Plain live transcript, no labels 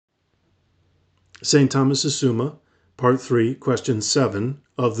St. Thomas's Summa, Part 3, Question 7,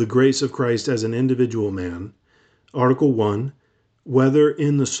 of the Grace of Christ as an Individual Man, Article 1, whether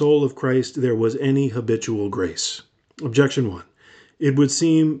in the soul of Christ there was any habitual grace. Objection 1. It would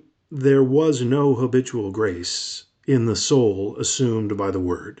seem there was no habitual grace in the soul assumed by the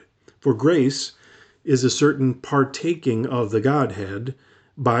Word. For grace is a certain partaking of the Godhead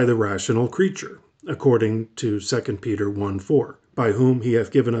by the rational creature, according to 2 Peter 1:4, by whom he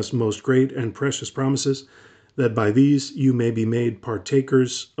hath given us most great and precious promises, that by these you may be made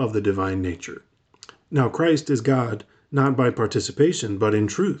partakers of the divine nature. Now Christ is God not by participation, but in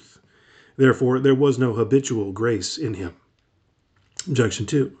truth. Therefore there was no habitual grace in him. Objection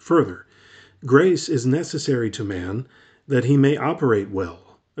 2. Further, grace is necessary to man that he may operate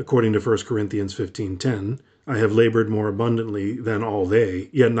well, according to 1 Corinthians 15:10, I have labored more abundantly than all they,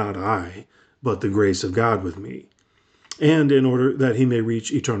 yet not I, but the grace of God with me. And in order that he may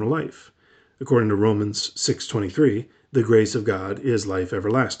reach eternal life, according to Romans 6:23, the grace of God is life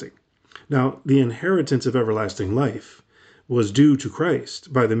everlasting. Now, the inheritance of everlasting life was due to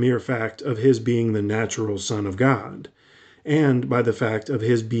Christ by the mere fact of his being the natural Son of God, and by the fact of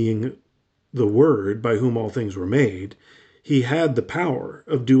his being the Word by whom all things were made. He had the power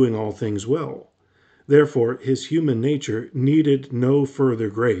of doing all things well. Therefore, his human nature needed no further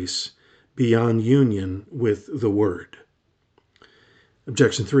grace beyond union with the Word.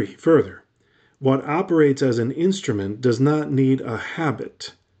 Objection 3. Further, what operates as an instrument does not need a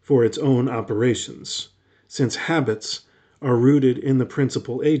habit for its own operations, since habits are rooted in the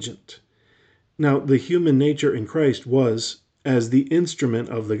principal agent. Now, the human nature in Christ was as the instrument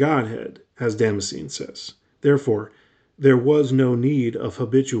of the Godhead, as Damascene says. Therefore, there was no need of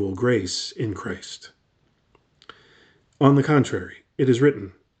habitual grace in Christ. On the contrary, it is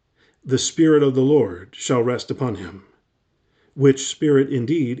written, "The Spirit of the Lord shall rest upon him," which Spirit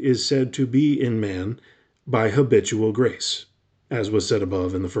indeed is said to be in man by habitual grace, as was said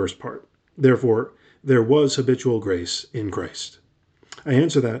above in the first part. Therefore, there was habitual grace in Christ. I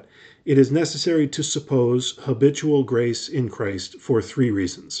answer that it is necessary to suppose habitual grace in Christ for 3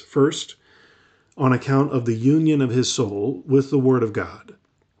 reasons. First, on account of the union of his soul with the Word of God.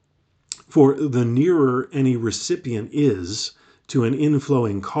 For the nearer any recipient is to an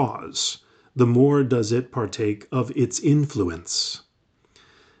inflowing cause, the more does it partake of its influence.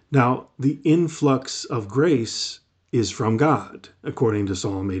 Now, the influx of grace is from God, according to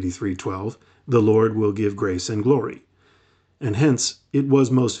Psalm 83:12, the Lord will give grace and glory. And hence it was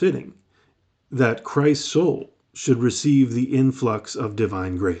most fitting that Christ's soul should receive the influx of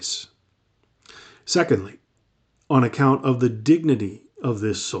divine grace. Secondly, on account of the dignity of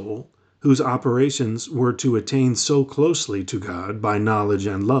this soul, whose operations were to attain so closely to God by knowledge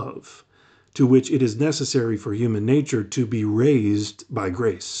and love, to which it is necessary for human nature to be raised by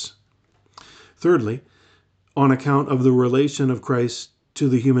grace. Thirdly, on account of the relation of Christ to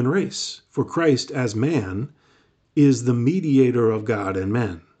the human race, for Christ as man is the mediator of God and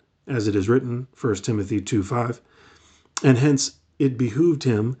men, as it is written, 1 Timothy 2:5, and hence it behooved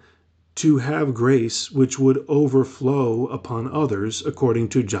him to have grace which would overflow upon others, according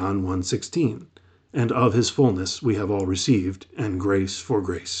to John 1:16, and of his fullness we have all received, and grace for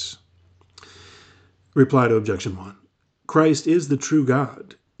grace. Reply to Objection 1. Christ is the true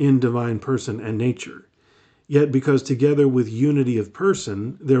God in divine person and nature, yet because together with unity of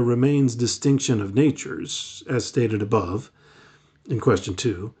person there remains distinction of natures, as stated above in question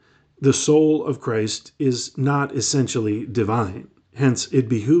 2, the soul of Christ is not essentially divine. Hence, it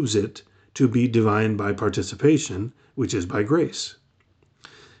behooves it to be divine by participation, which is by grace.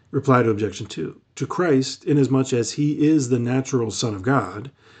 Reply to Objection 2. To Christ, inasmuch as he is the natural Son of God,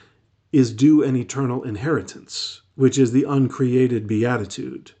 is due an eternal inheritance, which is the uncreated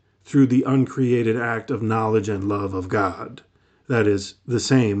beatitude, through the uncreated act of knowledge and love of God, that is, the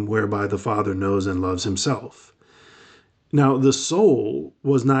same whereby the Father knows and loves himself. Now, the soul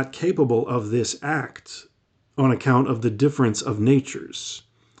was not capable of this act on account of the difference of natures.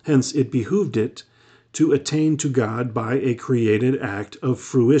 Hence, it behooved it to attain to God by a created act of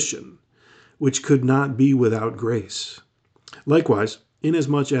fruition, which could not be without grace. Likewise,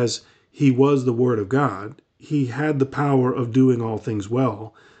 inasmuch as he was the Word of God, he had the power of doing all things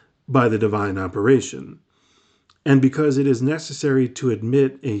well by the divine operation. And because it is necessary to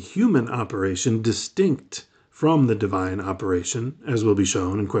admit a human operation distinct from the divine operation, as will be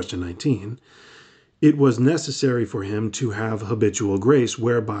shown in question 19, it was necessary for him to have habitual grace,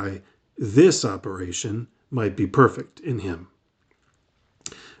 whereby this operation might be perfect in him.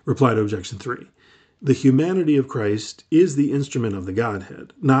 Reply to Objection 3. The humanity of Christ is the instrument of the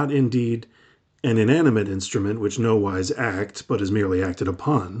Godhead, not indeed an inanimate instrument which nowise acts, but is merely acted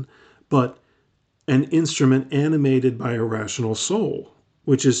upon, but an instrument animated by a rational soul,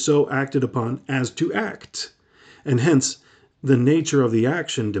 which is so acted upon as to act, and hence the nature of the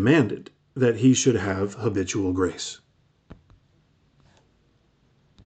action demanded that he should have habitual grace.